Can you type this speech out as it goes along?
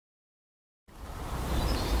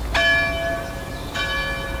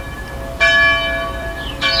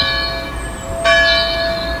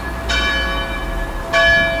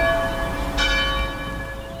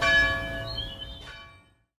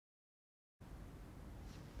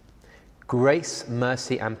Grace,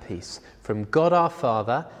 mercy and peace from God our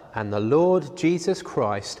Father and the Lord Jesus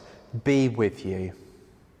Christ be with you.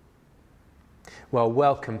 Well,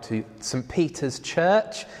 welcome to St. Peter's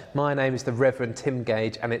Church. My name is the Reverend Tim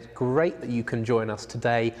Gage, and it's great that you can join us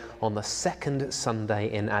today on the second Sunday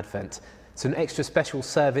in Advent. It's an extra special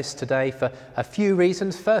service today for a few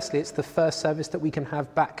reasons. Firstly, it's the first service that we can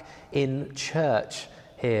have back in church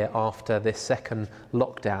here after this second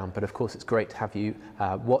lockdown, but of course it's great to have you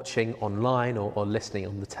watching online or listening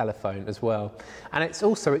on the telephone as well. And it's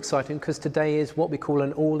also exciting because today is what we call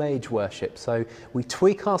an all-age worship, so we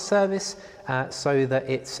tweak our service so that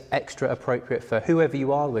it's extra appropriate for whoever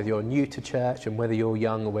you are, whether you're new to church and whether you're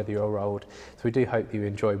young or whether you're old. So we do hope you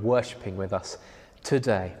enjoy worshipping with us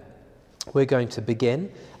today. We're going to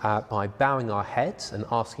begin by bowing our heads and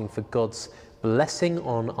asking for God's blessing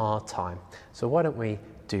on our time. So why don't we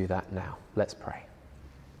do that now? Let's pray.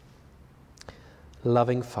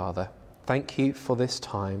 Loving Father, thank you for this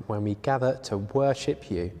time when we gather to worship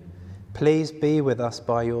you. Please be with us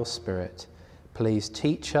by your Spirit. Please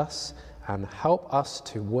teach us and help us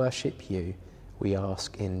to worship you. We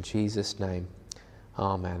ask in Jesus' name.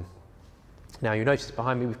 Amen. Now you notice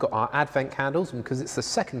behind me we've got our Advent candles, and because it's the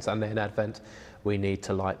second Sunday in Advent, we need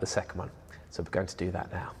to light the second one. So we're going to do that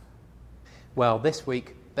now. Well, this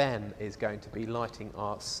week Ben is going to be lighting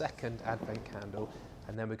our second Advent candle,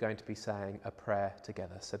 and then we're going to be saying a prayer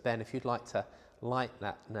together. So Ben, if you'd like to light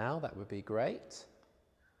that now, that would be great.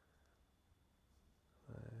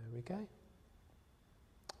 There we go.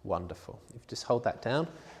 Wonderful. You just hold that down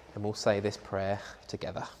and we'll say this prayer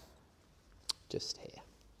together. Just here.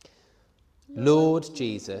 Lord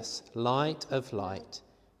Jesus, light of light,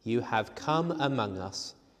 you have come among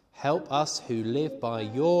us. Help us who live by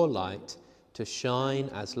your light to shine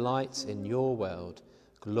as lights in your world.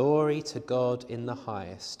 Glory to God in the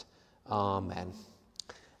highest. Amen.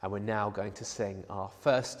 And we're now going to sing our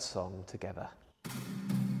first song together.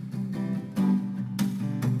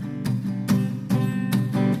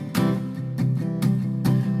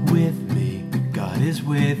 With me, God is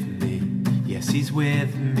with me. Yes, he's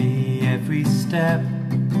with me every step.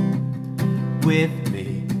 With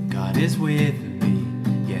me, God is with me.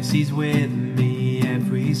 Yes, he's with me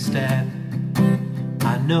every step.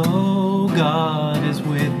 I know God is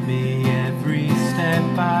with me every step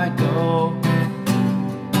I go.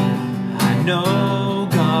 I know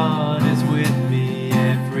God is with me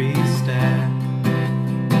every step.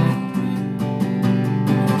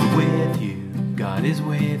 With you, God is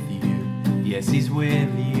with you. Yes, he's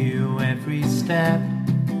with you every step.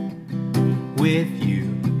 With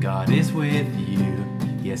you, God is with you.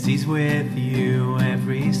 Yes, he's with you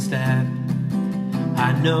every step.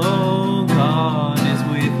 I know God is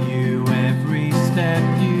with you every step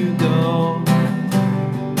you go.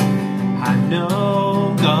 I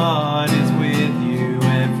know God is with you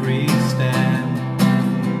every step.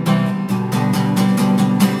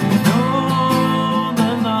 I know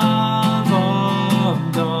the love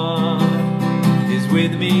of God is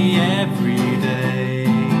with me every day,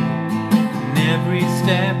 in every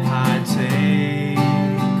step I take.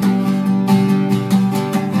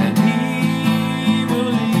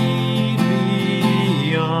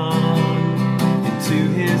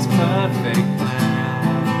 Perfect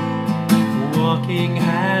plan, walking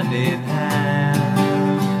hand in hand.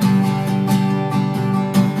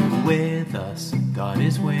 With us, God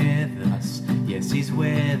is with us. Yes, he's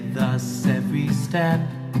with us every step.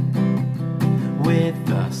 With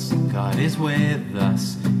us, God is with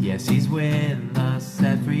us. Yes, he's with us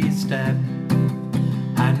every step.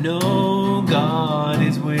 I know God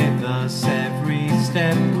is with us every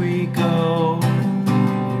step we go.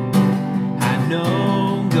 I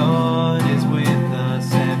know God is with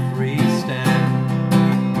us every step.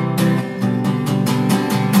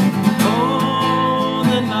 Oh,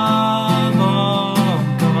 the love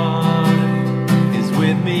of God is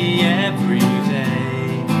with me every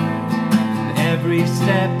day, and every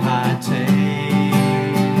step I take.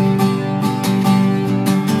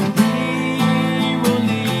 He will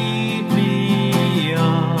lead me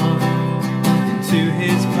on into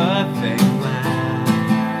his perfect plan,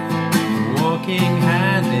 walking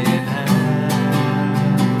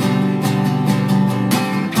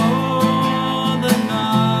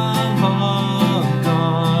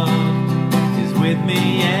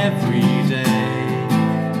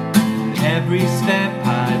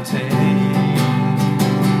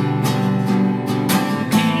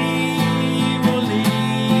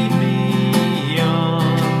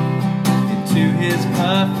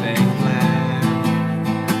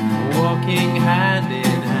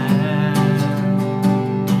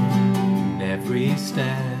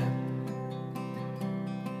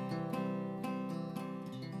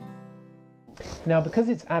Now, because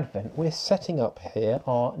it's Advent, we're setting up here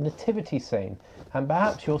our nativity scene, and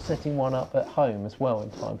perhaps you're setting one up at home as well in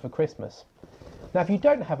time for Christmas. Now, if you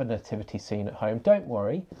don't have a nativity scene at home, don't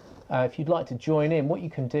worry. If you'd like to join in, what you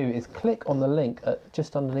can do is click on the link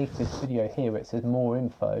just underneath this video here where it says more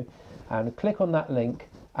info, and click on that link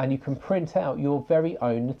and you can print out your very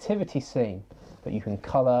own nativity scene that you can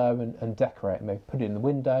colour and decorate, maybe put it in the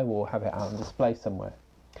window or have it out on display somewhere.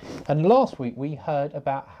 And last week we heard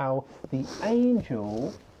about how the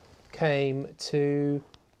angel came to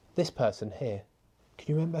this person here. Can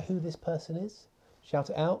you remember who this person is? Shout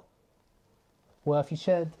it out. Well, if you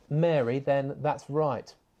said Mary, then that's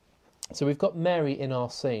right. So we've got Mary in our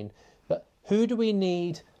scene, but who do we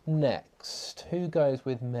need next? Who goes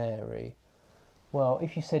with Mary? Well,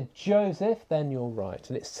 if you said Joseph, then you're right,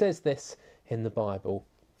 and it says this in the Bible.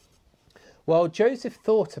 While Joseph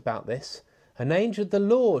thought about this, an angel of the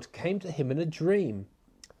Lord came to him in a dream.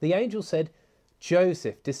 The angel said,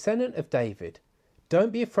 "Joseph, descendant of David,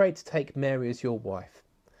 don't be afraid to take Mary as your wife.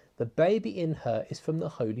 The baby in her is from the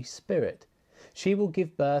Holy Spirit. She will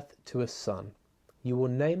give birth to a son. You will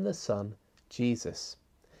name the son Jesus.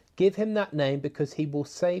 Give him that name because he will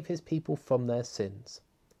save his people from their sins."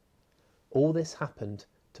 All this happened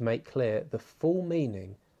to make clear the full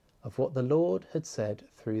meaning of what the Lord had said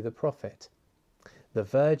through the prophet. The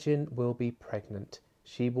virgin will be pregnant.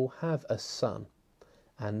 She will have a son,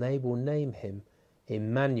 and they will name him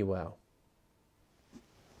Emmanuel.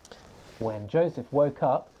 When Joseph woke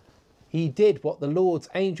up, he did what the Lord's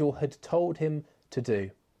angel had told him to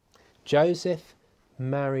do. Joseph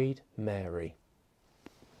married Mary.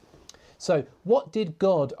 So, what did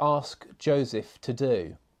God ask Joseph to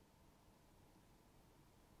do?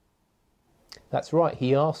 That's right,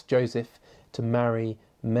 he asked Joseph to marry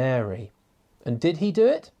Mary. And did he do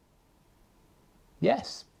it?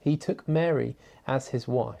 Yes, he took Mary as his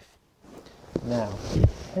wife. Now,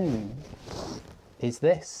 who is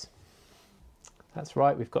this? That's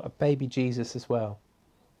right, we've got a baby Jesus as well.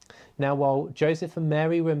 Now, while Joseph and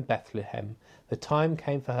Mary were in Bethlehem, the time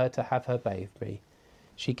came for her to have her baby.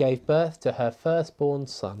 She gave birth to her firstborn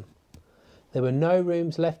son. There were no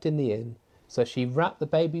rooms left in the inn, so she wrapped the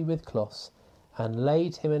baby with cloths and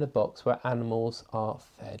laid him in a box where animals are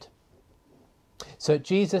fed. So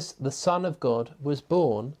Jesus, the Son of God, was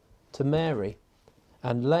born to Mary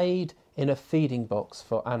and laid in a feeding box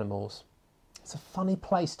for animals. It's a funny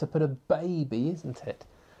place to put a baby, isn't it?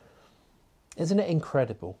 Isn't it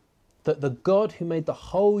incredible that the God who made the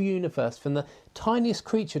whole universe, from the tiniest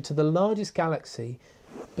creature to the largest galaxy,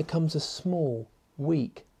 becomes a small,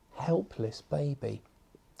 weak, helpless baby,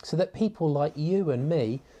 so that people like you and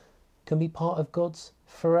me can be part of God's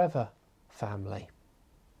forever family?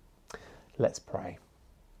 Let's pray.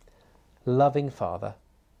 Loving Father,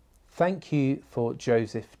 thank you for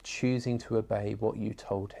Joseph choosing to obey what you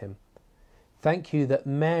told him. Thank you that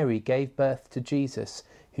Mary gave birth to Jesus,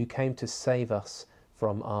 who came to save us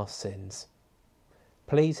from our sins.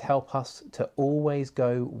 Please help us to always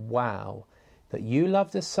go, wow, that you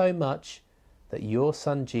loved us so much that your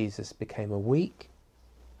son Jesus became a weak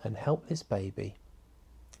and helpless baby.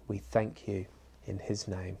 We thank you in his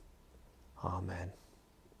name. Amen.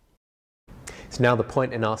 It's now the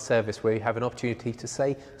point in our service where you have an opportunity to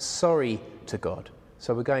say sorry to God.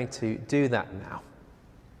 So we're going to do that now.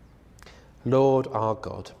 Lord our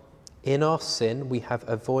God, in our sin we have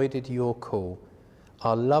avoided your call.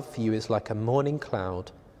 Our love for you is like a morning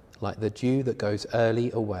cloud, like the dew that goes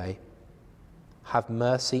early away. Have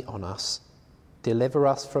mercy on us, deliver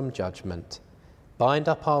us from judgment, bind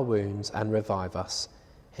up our wounds and revive us.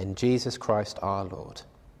 In Jesus Christ our Lord.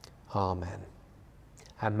 Amen.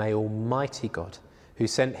 And may Almighty God, who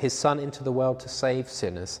sent his Son into the world to save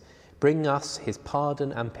sinners, bring us his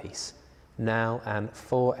pardon and peace, now and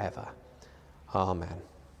forever. Amen.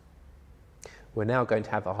 We're now going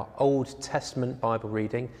to have our Old Testament Bible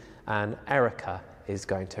reading, and Erica is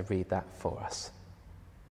going to read that for us.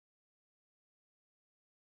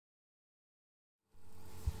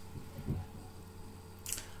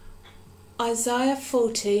 Isaiah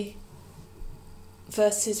 40,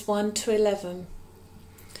 verses 1 to 11.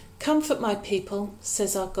 Comfort my people,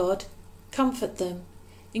 says our God, comfort them.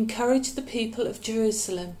 Encourage the people of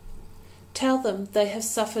Jerusalem. Tell them they have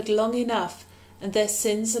suffered long enough and their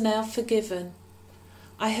sins are now forgiven.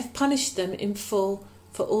 I have punished them in full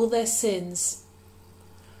for all their sins.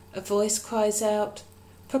 A voice cries out,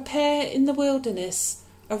 prepare in the wilderness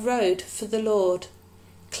a road for the Lord.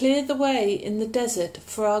 Clear the way in the desert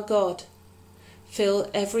for our God. Fill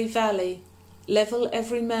every valley, level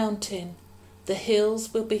every mountain. The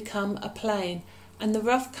hills will become a plain, and the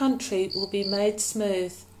rough country will be made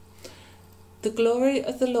smooth. The glory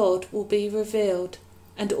of the Lord will be revealed,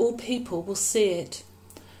 and all people will see it.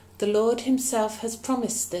 The Lord himself has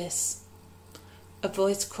promised this. A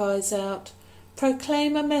voice cries out,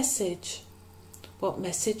 "Proclaim a message." What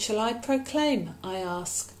message shall I proclaim, I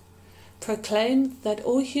ask? Proclaim that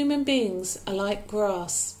all human beings are like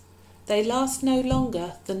grass. They last no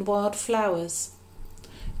longer than wild flowers.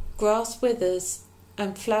 Grass withers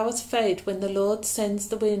and flowers fade when the Lord sends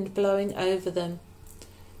the wind blowing over them.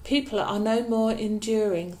 People are no more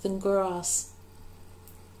enduring than grass.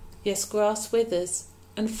 Yes, grass withers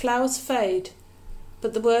and flowers fade,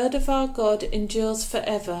 but the word of our God endures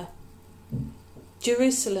forever.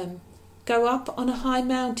 Jerusalem, go up on a high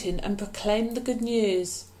mountain and proclaim the good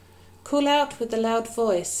news. Call out with a loud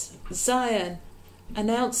voice, Zion,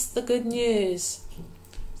 announce the good news.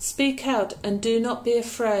 Speak out and do not be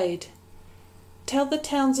afraid. Tell the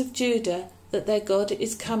towns of Judah that their God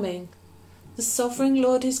is coming. The sovereign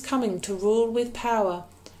Lord is coming to rule with power,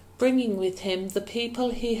 bringing with him the people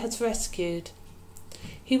he has rescued.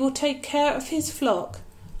 He will take care of his flock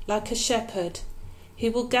like a shepherd. He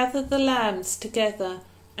will gather the lambs together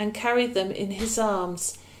and carry them in his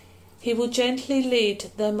arms. He will gently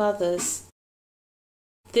lead their mothers.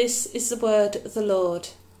 This is the word of the Lord.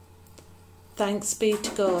 Thanks be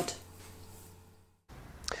to God.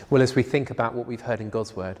 Well, as we think about what we've heard in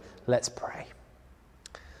God's word, let's pray.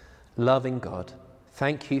 Loving God,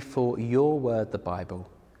 thank you for your word, the Bible.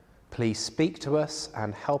 Please speak to us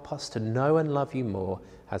and help us to know and love you more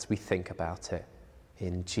as we think about it.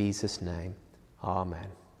 In Jesus' name, amen.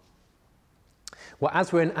 Well,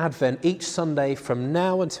 as we're in Advent, each Sunday from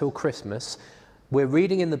now until Christmas, we're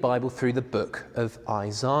reading in the Bible through the book of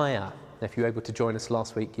Isaiah. If you were able to join us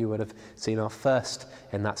last week, you would have seen our first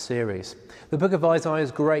in that series. The book of Isaiah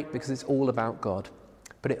is great because it's all about God,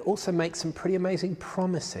 but it also makes some pretty amazing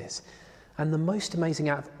promises. And the most amazing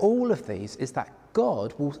out of all of these is that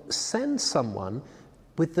God will send someone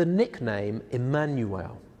with the nickname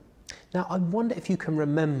Emmanuel. Now, I wonder if you can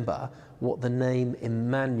remember what the name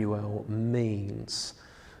Emmanuel means.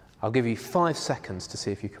 I'll give you 5 seconds to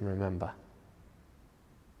see if you can remember.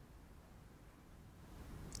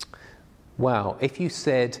 Wow, if you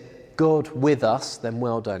said God with us, then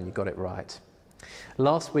well done, you got it right.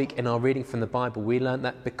 Last week in our reading from the Bible, we learned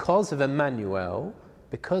that because of Emmanuel,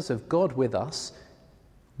 because of God with us,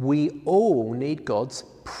 we all need God's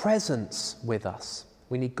presence with us.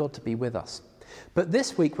 We need God to be with us. But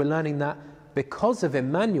this week we're learning that because of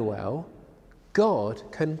Emmanuel, God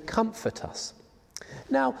can comfort us.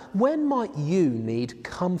 Now, when might you need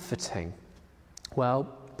comforting? Well,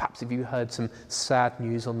 perhaps if you heard some sad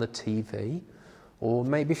news on the TV, or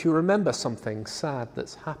maybe if you remember something sad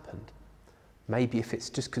that's happened. Maybe if it's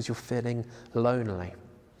just because you're feeling lonely.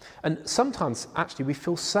 And sometimes, actually, we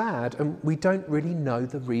feel sad and we don't really know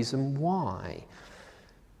the reason why.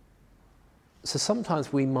 So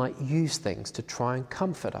sometimes we might use things to try and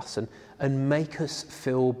comfort us and make us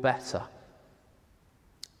feel better.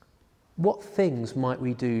 What things might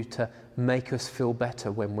we do to make us feel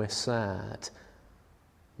better when we're sad?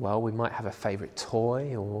 Well, we might have a favourite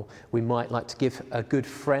toy, or we might like to give a good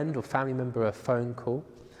friend or family member a phone call.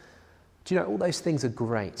 Do you know, all those things are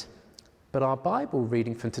great. But our Bible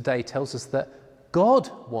reading from today tells us that God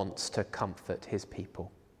wants to comfort his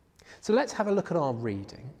people. So let's have a look at our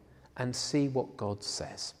reading and see what God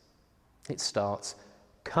says. It starts,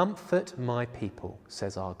 "Comfort my people,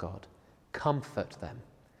 says our God. Comfort them.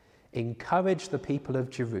 Encourage the people of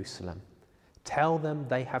Jerusalem. Tell them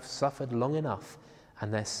they have suffered long enough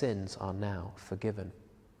and their sins are now forgiven."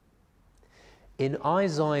 In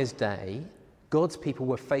Isaiah's day, God's people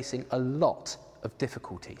were facing a lot of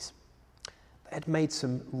difficulties. They had made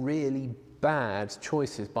some really bad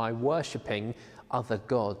choices by worshipping other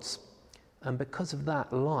gods. And because of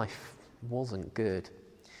that, life wasn't good.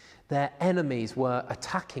 Their enemies were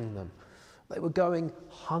attacking them. They were going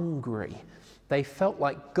hungry. They felt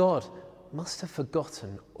like God must have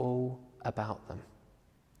forgotten all about them.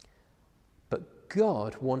 But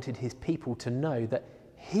God wanted his people to know that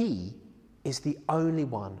he is the only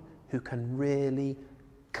one who can really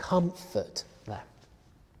comfort them.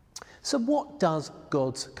 So what does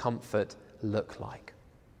God's comfort look like?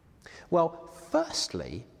 Well,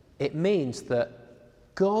 firstly, it means that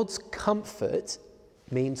God's comfort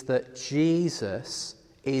means that Jesus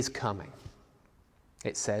is coming.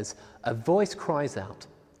 It says, "A voice cries out,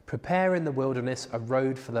 'Prepare in the wilderness a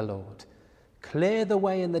road for the Lord. Clear the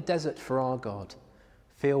way in the desert for our God.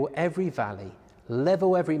 Fill every valley,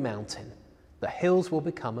 level every mountain. The hills will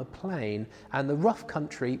become a plain, and the rough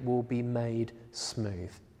country will be made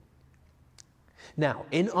smooth.'" Now,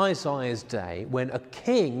 in Isaiah's day, when a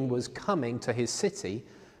king was coming to his city,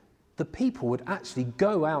 the people would actually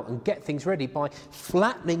go out and get things ready by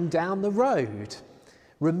flattening down the road,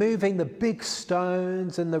 removing the big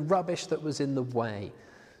stones and the rubbish that was in the way,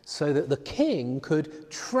 so that the king could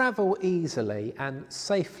travel easily and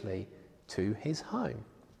safely to his home.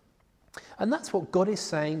 And that's what God is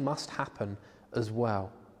saying must happen as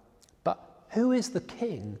well. But who is the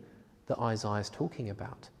king that Isaiah is talking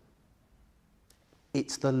about?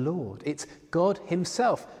 It's the Lord. It's God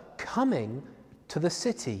himself coming to the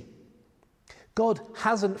city. God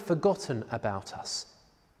hasn't forgotten about us.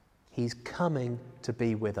 He's coming to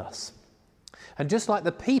be with us. And just like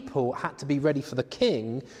the people had to be ready for the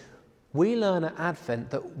king, we learn at Advent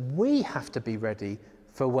that we have to be ready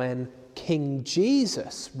for when King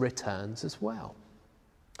Jesus returns as well.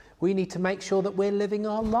 We need to make sure that we're living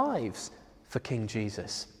our lives for King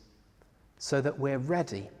Jesus, so that we're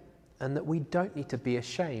ready and that we don't need to be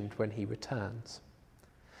ashamed when he returns.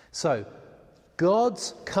 So,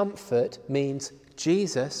 God's comfort means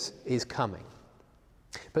Jesus is coming.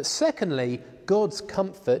 But secondly, God's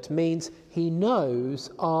comfort means he knows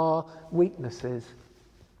our weaknesses.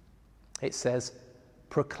 It says,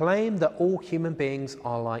 "Proclaim that all human beings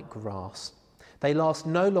are like grass. They last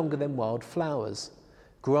no longer than wild flowers.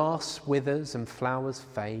 Grass withers and flowers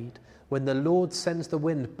fade. When the Lord sends the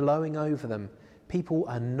wind blowing over them, people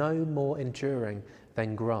are no more enduring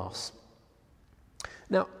than grass."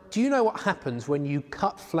 Now, do you know what happens when you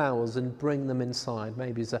cut flowers and bring them inside,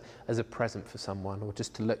 maybe as a present for someone or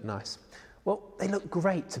just to look nice? Well, they look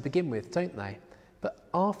great to begin with, don't they? But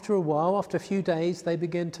after a while, after a few days, they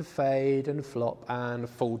begin to fade and flop and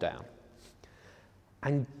fall down.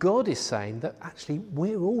 And God is saying that actually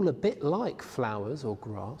we're all a bit like flowers or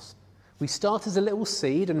grass. We start as a little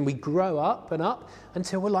seed and we grow up and up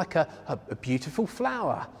until we're like a beautiful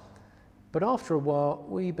flower. But after a while,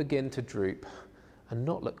 we begin to droop and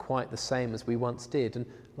not look quite the same as we once did. And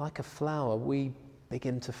like a flower, we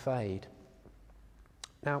begin to fade.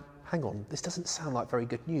 Now, hang on, this doesn't sound like very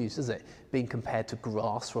good news, does it? Being compared to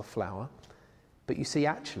grass or a flower. But you see,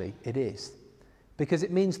 actually, it is. Because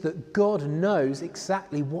it means that God knows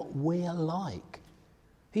exactly what we're like.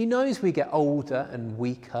 He knows we get older and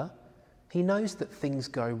weaker. He knows that things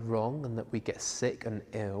go wrong and that we get sick and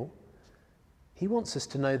ill. He wants us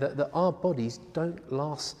to know that our bodies don't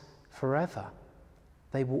last forever.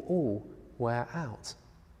 They will all wear out.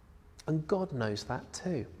 And God knows that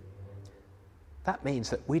too. That means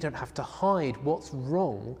that we don't have to hide what's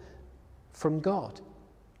wrong from God,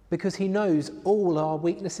 because he knows all our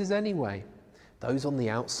weaknesses anyway, those on the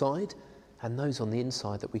outside and those on the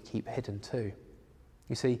inside that we keep hidden too.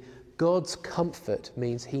 You see, God's comfort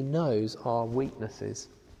means he knows our weaknesses.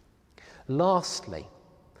 Lastly,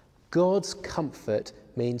 God's comfort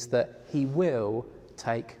means that he will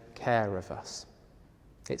take care of us.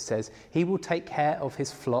 It says, he will take care of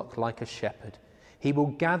his flock like a shepherd. He will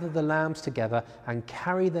gather the lambs together and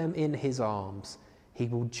carry them in his arms. He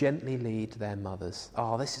will gently lead their mothers.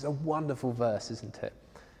 Oh, this is a wonderful verse, isn't it?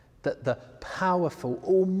 That the powerful,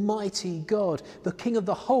 almighty God, the King of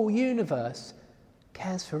the whole universe,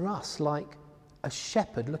 cares for us like a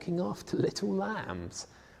shepherd looking after little lambs.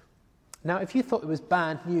 Now, if you thought it was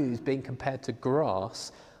bad news being compared to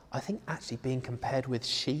grass, I think actually being compared with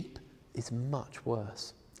sheep is much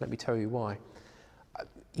worse. Let me tell you why.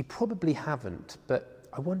 You probably haven't, but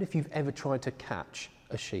I wonder if you've ever tried to catch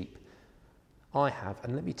a sheep. I have,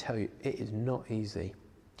 and let me tell you, it is not easy.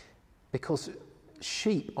 Because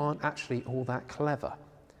sheep aren't actually all that clever.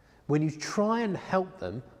 When you try and help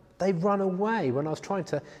them, they run away. When I was trying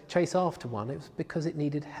to chase after one, it was because it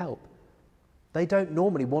needed help. They don't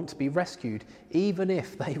normally want to be rescued, even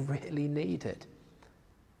if they really need it.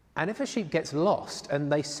 And if a sheep gets lost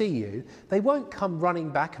and they see you, they won't come running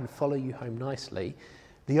back and follow you home nicely.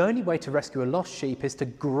 The only way to rescue a lost sheep is to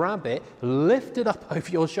grab it, lift it up over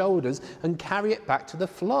your shoulders and carry it back to the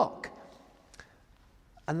flock.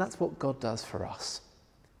 And that's what God does for us.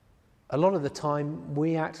 A lot of the time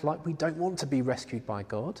we act like we don't want to be rescued by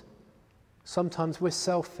God. Sometimes we're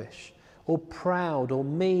selfish or proud or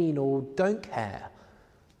mean or don't care.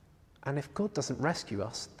 And if God doesn't rescue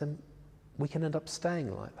us, then we can end up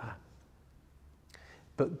staying like that.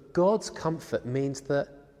 But God's comfort means that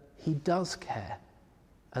he does care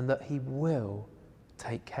and that he will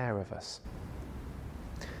take care of us.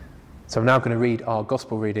 So I'm now going to read our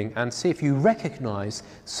gospel reading and see if you recognise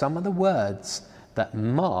some of the words that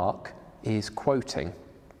Mark is quoting.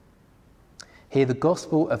 Hear the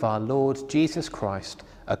gospel of our Lord Jesus Christ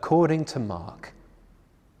according to Mark.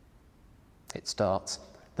 It starts,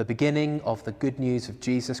 the beginning of the good news of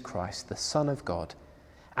Jesus Christ, the Son of God,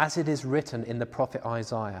 as it is written in the prophet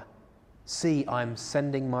Isaiah. See, I'm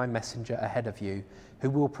sending my messenger ahead of you, who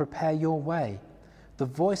will prepare your way. The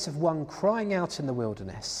voice of one crying out in the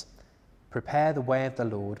wilderness, prepare the way of the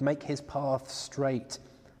Lord, make his path straight.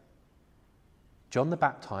 John the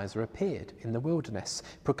Baptizer appeared in the wilderness,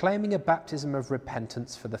 proclaiming a baptism of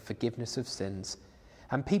repentance for the forgiveness of sins.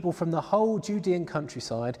 And people from the whole Judean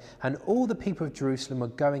countryside and all the people of Jerusalem were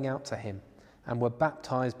going out to him and were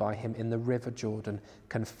baptized by him in the river Jordan,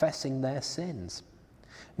 confessing their sins.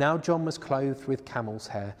 Now John was clothed with camel's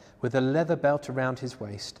hair, with a leather belt around his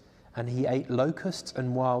waist, and he ate locusts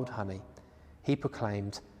and wild honey. He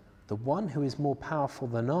proclaimed, "The one who is more powerful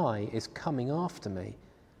than I is coming after me.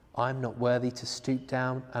 I am not worthy to stoop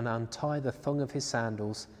down and untie the thong of his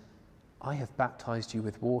sandals. I have baptized you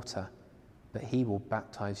with water, but he will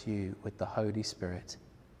baptize you with the Holy Spirit."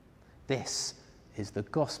 This is the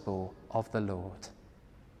gospel of the Lord.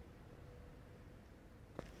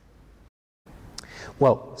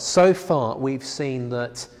 Well, so far we've seen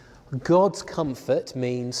that God's comfort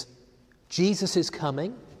means Jesus is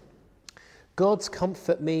coming. God's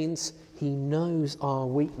comfort means he knows our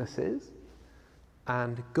weaknesses.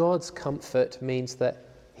 And God's comfort means that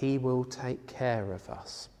he will take care of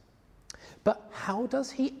us. But how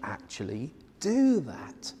does he actually do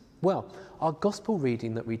that? Well, our gospel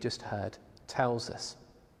reading that we just heard tells us.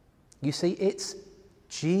 You see, it's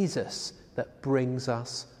Jesus that brings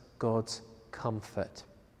us God's comfort.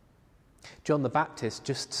 John the Baptist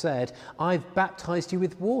just said, "I've baptized you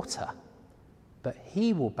with water, but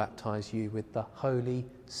he will baptize you with the Holy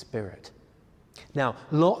Spirit." Now,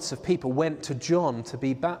 lots of people went to John to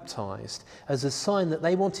be baptized as a sign that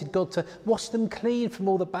they wanted God to wash them clean from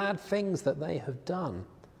all the bad things that they have done.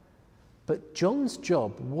 But John's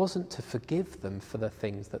job wasn't to forgive them for the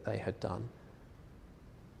things that they had done.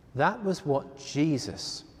 That was what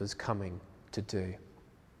Jesus was coming to do.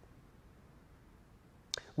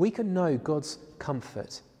 We can know God's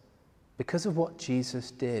comfort because of what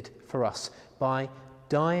Jesus did for us by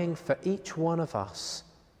dying for each one of us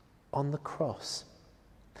on the cross.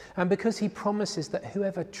 And because he promises that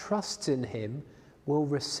whoever trusts in him will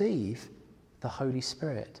receive the Holy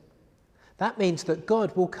Spirit. That means that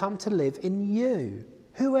God will come to live in you,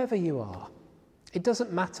 whoever you are. It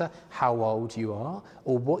doesn't matter how old you are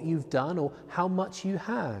or what you've done or how much you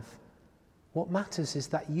have. What matters is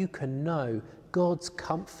that you can know God's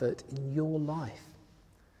comfort in your life,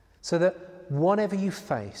 so that whatever you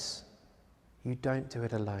face, you don't do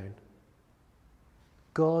it alone.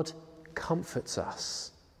 God comforts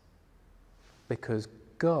us because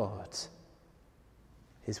God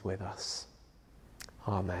is with us.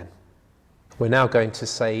 Amen. We're now going to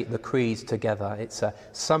say the creed together. It's a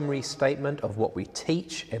summary statement of what we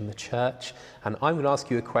teach in the church, and I'm going to ask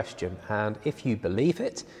you a question, and if you believe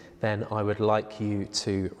it, then I would like you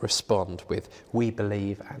to respond with, "We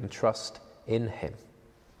believe and trust in him."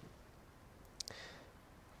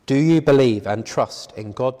 Do you believe and trust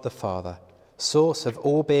in God the Father, source of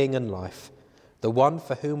all being and life, the one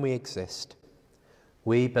for whom we exist?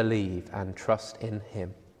 We believe and trust in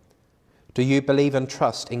him. Do you believe and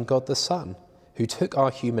trust in God the Son, who took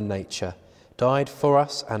our human nature, died for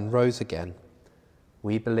us and rose again?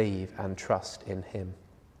 We believe and trust in him.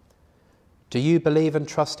 Do you believe and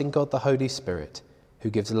trust in God the Holy Spirit, who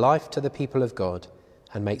gives life to the people of God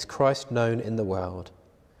and makes Christ known in the world?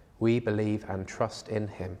 We believe and trust in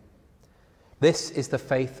him. This is the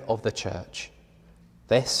faith of the church.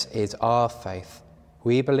 This is our faith.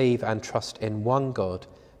 We believe and trust in one God,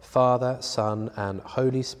 Father, Son, and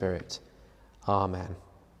Holy Spirit. Amen.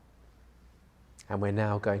 And we're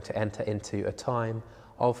now going to enter into a time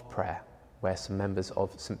of prayer, where some members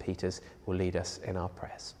of St. Peter's will lead us in our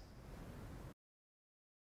prayers.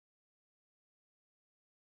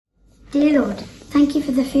 Dear Lord, thank you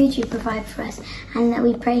for the food you provide for us, and that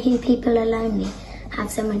we pray who people are lonely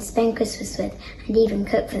have someone to spend Christmas with and even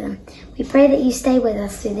cook for them. We pray that you stay with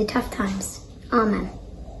us through the tough times. Amen.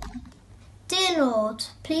 Dear Lord,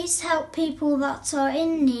 please help people that are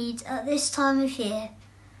in need at this time of year,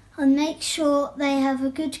 and make sure they have a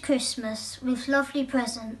good Christmas with lovely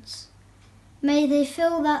presents. May they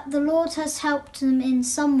feel that the Lord has helped them in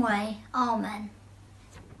some way. Amen.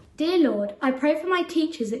 Dear Lord, I pray for my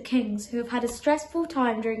teachers at King's who have had a stressful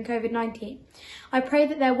time during COVID-19. I pray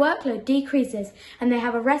that their workload decreases and they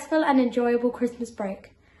have a restful and enjoyable Christmas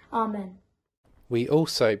break. Amen. We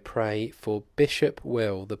also pray for Bishop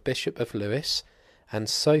Will, the Bishop of Lewes, and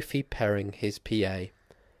Sophie Perring, his PA.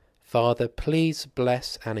 Father, please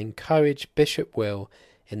bless and encourage Bishop Will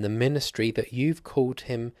in the ministry that you've called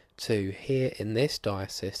him to here in this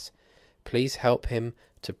diocese. Please help him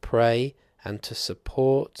to pray and to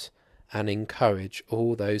support and encourage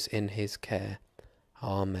all those in his care.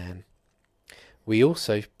 Amen. We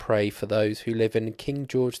also pray for those who live in King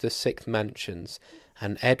George VI mansions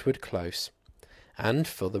and Edward Close, and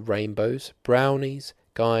for the Rainbows, Brownies,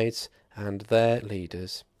 Guides, and their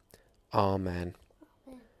leaders. Amen.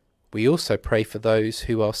 We also pray for those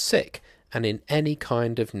who are sick and in any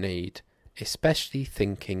kind of need, especially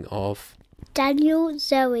thinking of Daniel,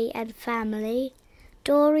 Zoe and family,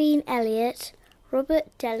 Doreen Elliott, Robert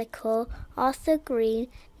Delacour, Arthur Green,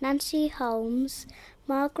 Nancy Holmes,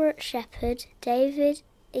 Margaret Shepherd, David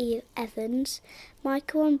Evans,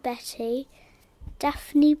 Michael and Betty,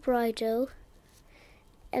 Daphne Bridle,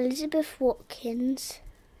 Elizabeth Watkins,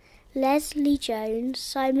 Leslie Jones,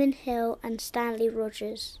 Simon Hill and Stanley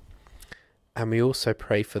Rogers. And we also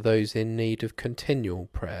pray for those in need of continual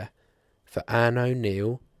prayer, for Anne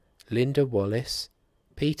O'Neill, Linda Wallace,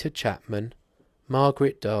 Peter Chapman,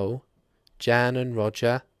 Margaret Dole, Jan and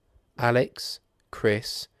Roger, Alex,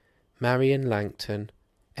 Chris, Marion Langton,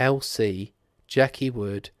 L.C., Jackie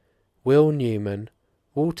Wood, Will Newman,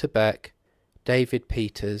 Walter Beck, David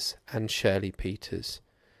Peters and Shirley Peters.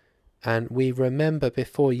 And we remember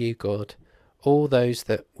before you, God, all those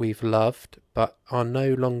that we've loved but are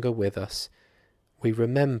no longer with us. We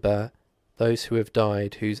remember those who have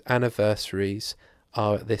died whose anniversaries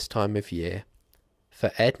are at this time of year.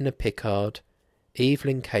 For Edna Pickard,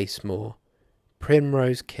 Evelyn Casemore,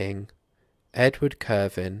 Primrose King, Edward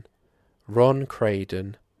Kirvin, Ron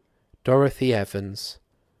Craden, Dorothy Evans,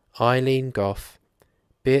 Eileen Goff,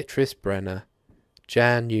 Beatrice Brenner,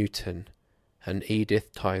 Jan Newton, and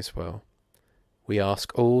Edith Tiswell. We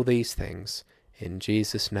ask all these things in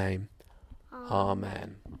Jesus' name.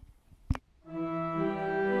 Amen.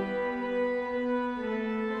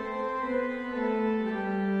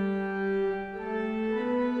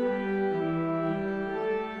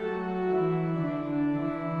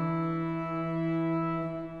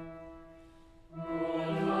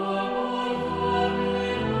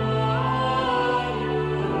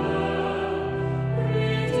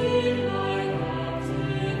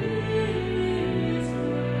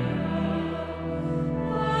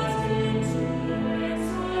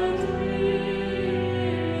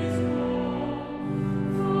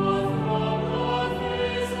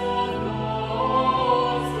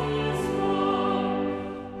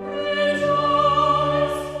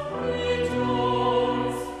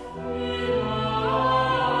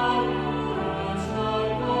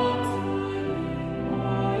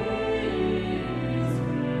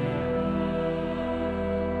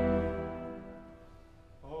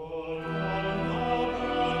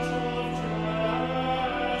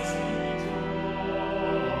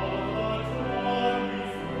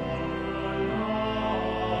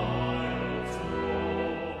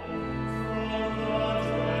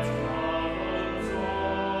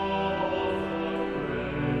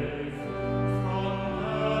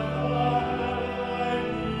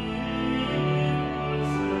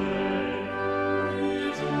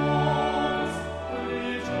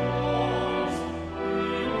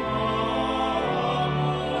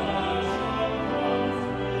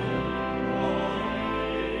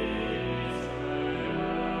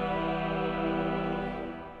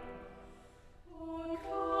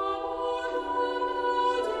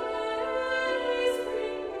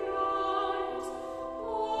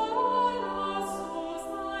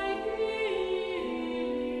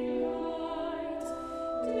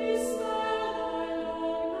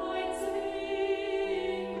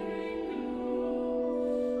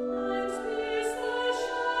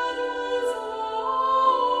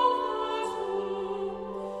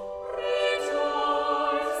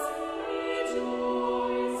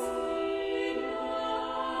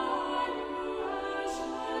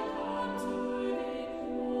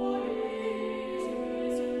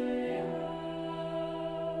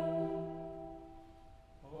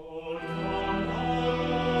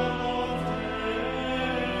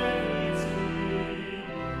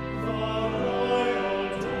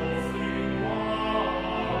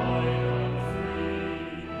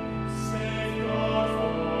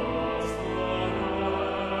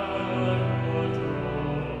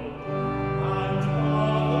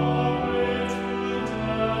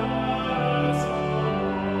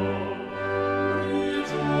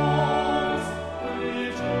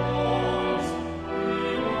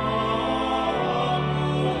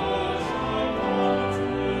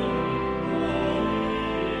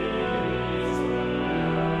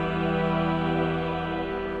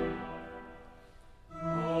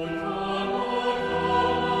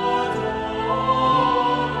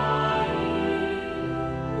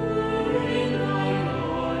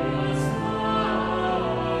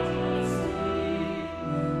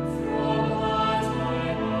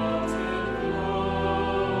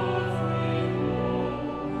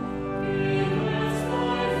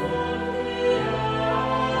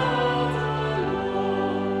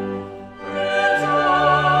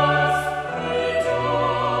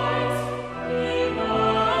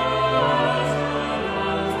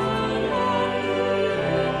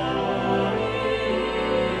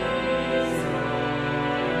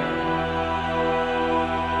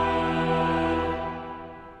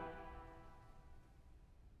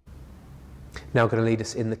 Now I'm going to lead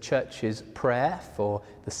us in the church's prayer for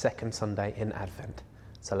the second Sunday in Advent.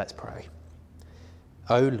 So let's pray.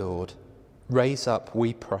 O Lord, raise up,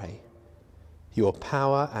 we pray, your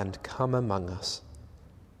power and come among us,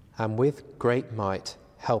 and with great might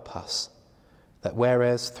help us, that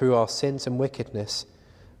whereas through our sins and wickedness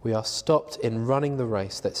we are stopped in running the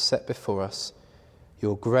race that's set before us,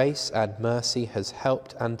 your grace and mercy has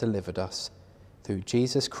helped and delivered us, through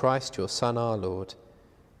Jesus Christ, your Son, our Lord,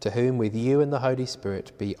 to whom with you and the Holy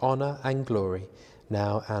Spirit be honour and glory,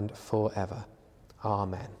 now and forever.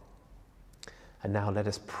 Amen. And now let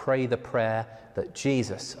us pray the prayer that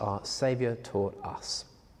Jesus, our Saviour, taught us.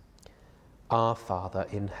 Our Father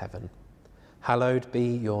in heaven, hallowed be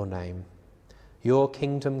your name. Your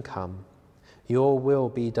kingdom come, your will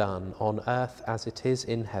be done on earth as it is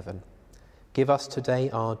in heaven. Give us today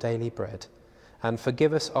our daily bread, and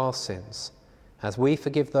forgive us our sins, as we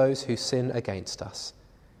forgive those who sin against us.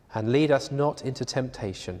 And lead us not into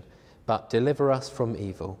temptation, but deliver us from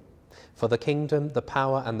evil. For the kingdom, the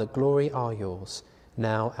power, and the glory are yours,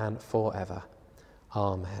 now and forever.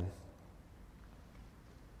 Amen.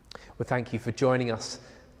 Well, thank you for joining us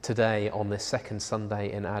today on this second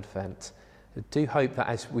Sunday in Advent. I do hope that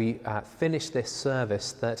as we finish this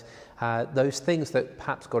service, that those things that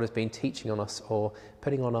perhaps God has been teaching on us or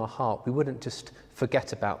putting on our heart, we wouldn't just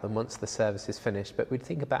forget about them once the service is finished, but we'd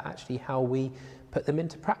think about actually how we put them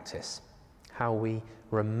into practice, how we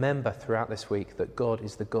remember throughout this week that God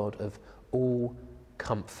is the God of all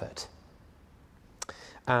comfort.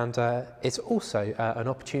 And it's also an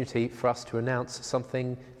opportunity for us to announce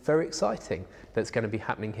something very exciting that's going to be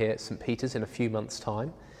happening here at St. Peter's in a few months'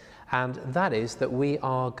 time. And that is that we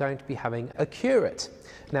are going to be having a curate.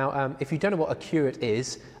 Now, if you don't know what a curate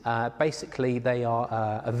is, basically they are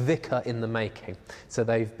a vicar in the making. So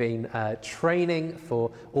they've been training for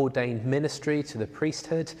ordained ministry to the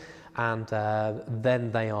priesthood, and then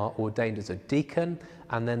they are ordained as a deacon,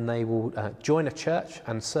 and then they will join a church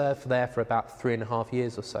and serve there for about 3.5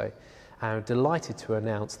 years or so. I'm delighted to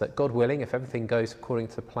announce that, God willing, if everything goes according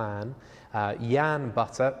to plan, Jan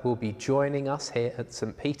Butter will be joining us here at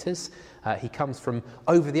St. Peter's. He comes from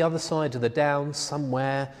over the other side of the Downs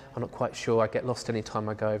somewhere. I'm not quite sure. I get lost any time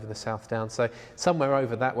I go over the South Downs. So somewhere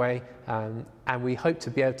over that way. And we hope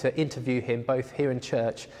to be able to interview him both here in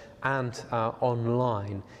church and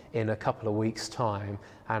online in a couple of weeks' time.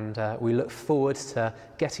 And we look forward to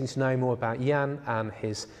getting to know more about Jan and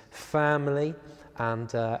his family.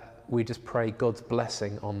 And we just pray God's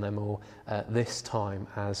blessing on them all this time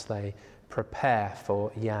as they prepare for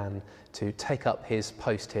Jan to take up his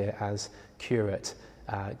post here as curate,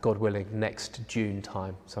 God willing, next June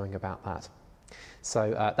time, something about that.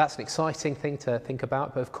 So that's an exciting thing to think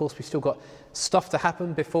about, but of course we've still got stuff to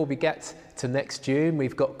happen before we get to next June.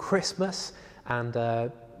 We've got Christmas, and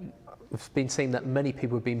we've been seeing that many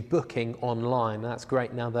people have been booking online. That's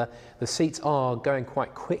great. Now the seats are going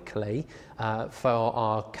quite quickly for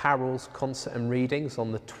our carols, concert and readings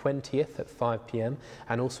on the 20th at 5 p.m.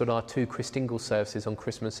 and also at our 2 Christingle services on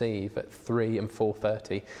Christmas Eve at 3 and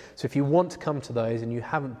 4:30. So if you want to come to those and you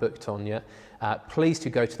haven't booked on yet, please do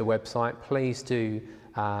go to the website. Please do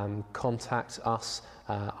contact us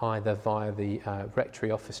either via the rectory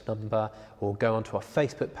office number or go onto our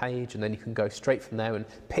Facebook page, and then you can go straight from there and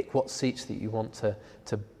pick what seats that you want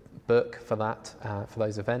to book for that for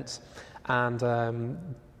those events. And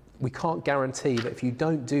we can't guarantee that if you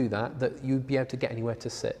don't do that, that you'd be able to get anywhere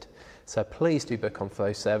to sit. So please do book on for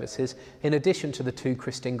those services. In addition to the 2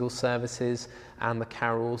 Christingle services and the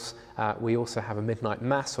carols, we also have a midnight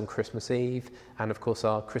mass on Christmas Eve, and of course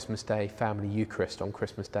our Christmas Day family Eucharist on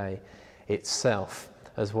Christmas Day itself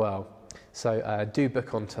as well. So do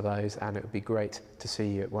book onto those, and it would be great to see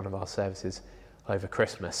you at one of our services over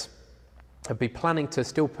Christmas. I'll be planning to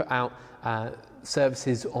still put out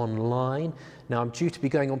services online. Now I'm due to be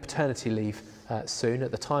going on paternity leave soon.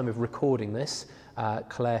 At the time of recording this,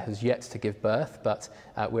 Claire has yet to give birth, but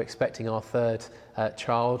we're expecting our 3rd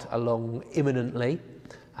child along imminently.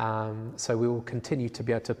 So we will continue to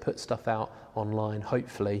be able to put stuff out online,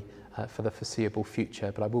 hopefully, for the foreseeable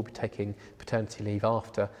future, but I will be taking paternity leave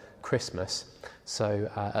after Christmas. So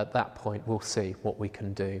at that point we'll see what we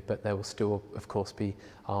can do, but there will still of course be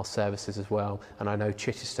our services as well, and I know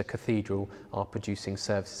Chichester Cathedral are producing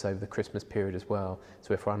services over the Christmas period as well,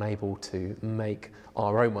 so if we're unable to make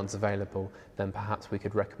our own ones available, then perhaps we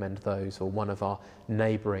could recommend those or one of our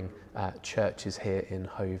neighbouring churches here in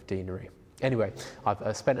Hove Deanery. Anyway,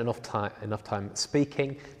 I've spent enough time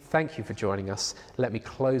speaking. Thank you for joining us. Let me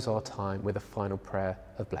close our time with a final prayer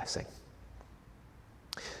of blessing.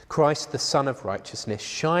 Christ, the Son of Righteousness,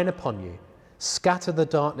 shine upon you, scatter the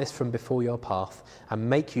darkness from before your path, and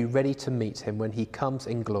make you ready to meet him when he comes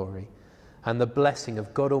in glory. And the blessing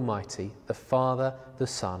of God Almighty, the Father, the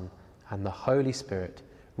Son, and the Holy Spirit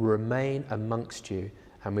remain amongst you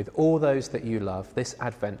and with all those that you love this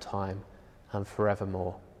Advent time and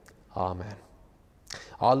forevermore. Amen.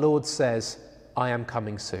 Our Lord says, I am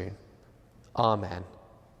coming soon. Amen.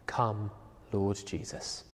 Come, Lord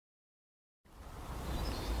Jesus.